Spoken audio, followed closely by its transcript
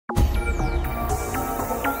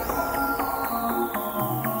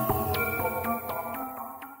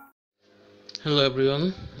Hello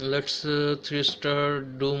everyone, let's 3-star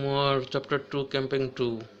do more chapter 2 camping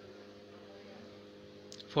 2.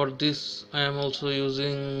 For this I am also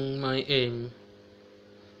using my aim.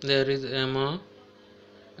 There is Emma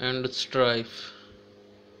and Strife.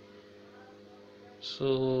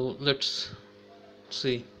 So let's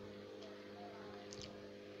see.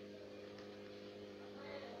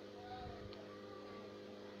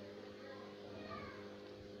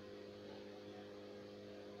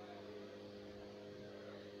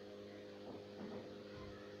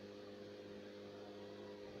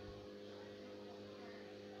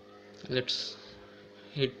 Let's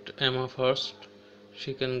hit Emma first.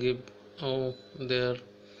 She can give. Oh, there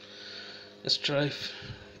Strife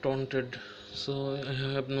taunted, so I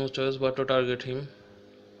have no choice but to target him.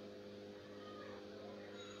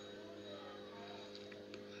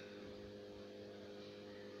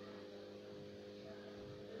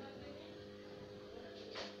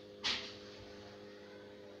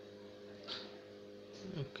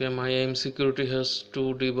 Okay, my aim security has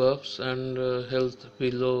 2 debuffs and health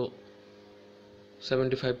below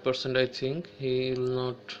 75%. I think he will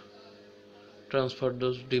not transfer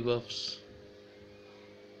those debuffs.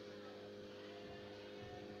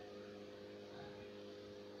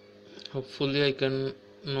 Hopefully I can.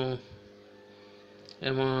 No,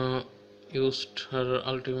 Emma used her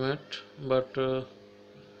ultimate, but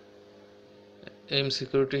aim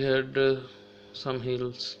security had some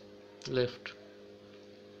heals left.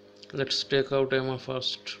 Let's take out Emma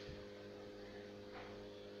first.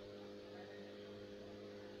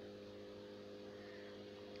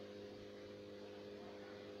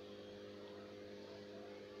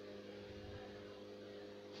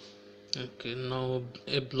 Okay, now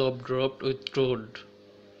a blob dropped with Toad.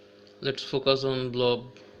 Let's focus on blob.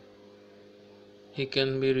 He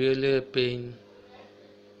can be really a pain.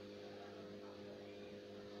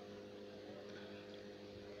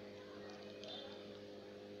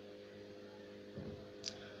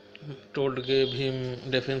 Toad gave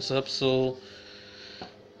him defense up, so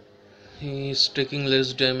he is taking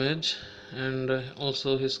less damage, and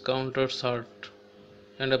also his counters hurt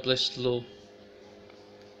and apply slow.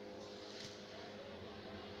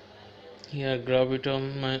 Yeah,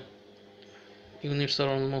 Graviton, my units are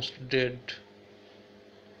almost dead.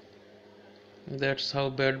 That's how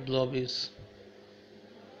bad blob is.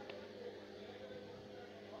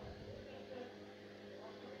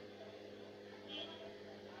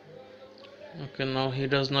 Okay, now he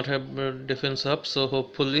does not have defense up, so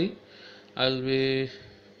hopefully I'll be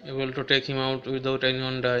able to take him out without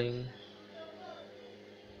anyone dying.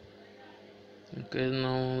 Okay,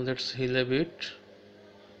 now let's heal a bit.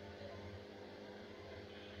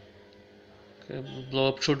 Okay,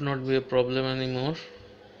 blob should not be a problem anymore.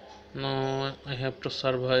 Now I have to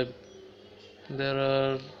survive. There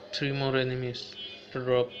are 3 more enemies to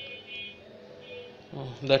drop. Oh,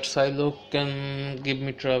 that Psylocke can give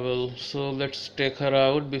me trouble, so let's take her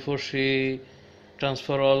out before she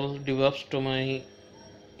transfer all debuffs to my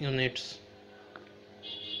units.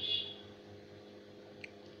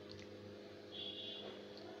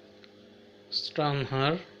 Stun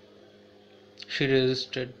her. She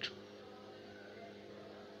resisted.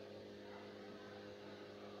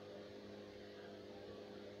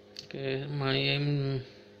 Okay, my aim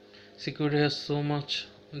security has so much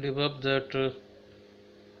debuff that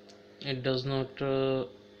it does not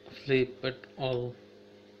flip at all.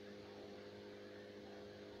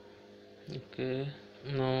 Okay,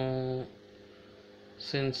 now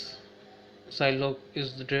since Psylocke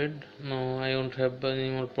is dead, now I won't have any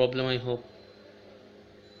more problem, I hope.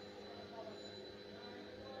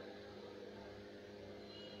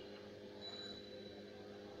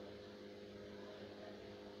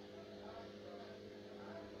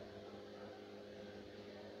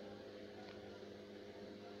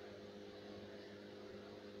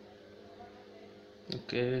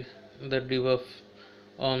 Okay, the debuff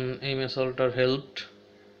on aim assaulter helped.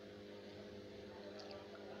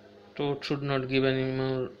 Toad should not give any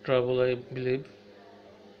more trouble, I believe.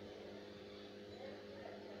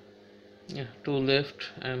 Yeah, 2 left,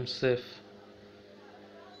 I am safe.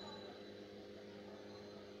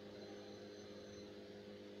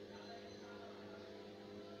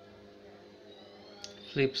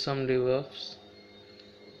 Flip some debuffs.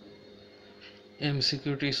 Aim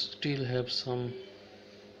security still have some.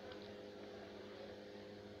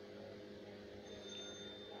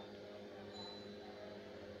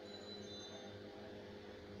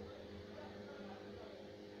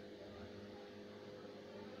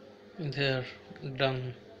 They are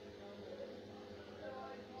done.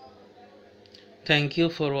 Thank you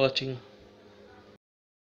for watching.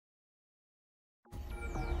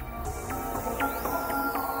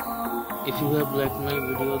 If you have liked my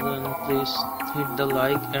video, then please hit the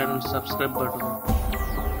like and subscribe button.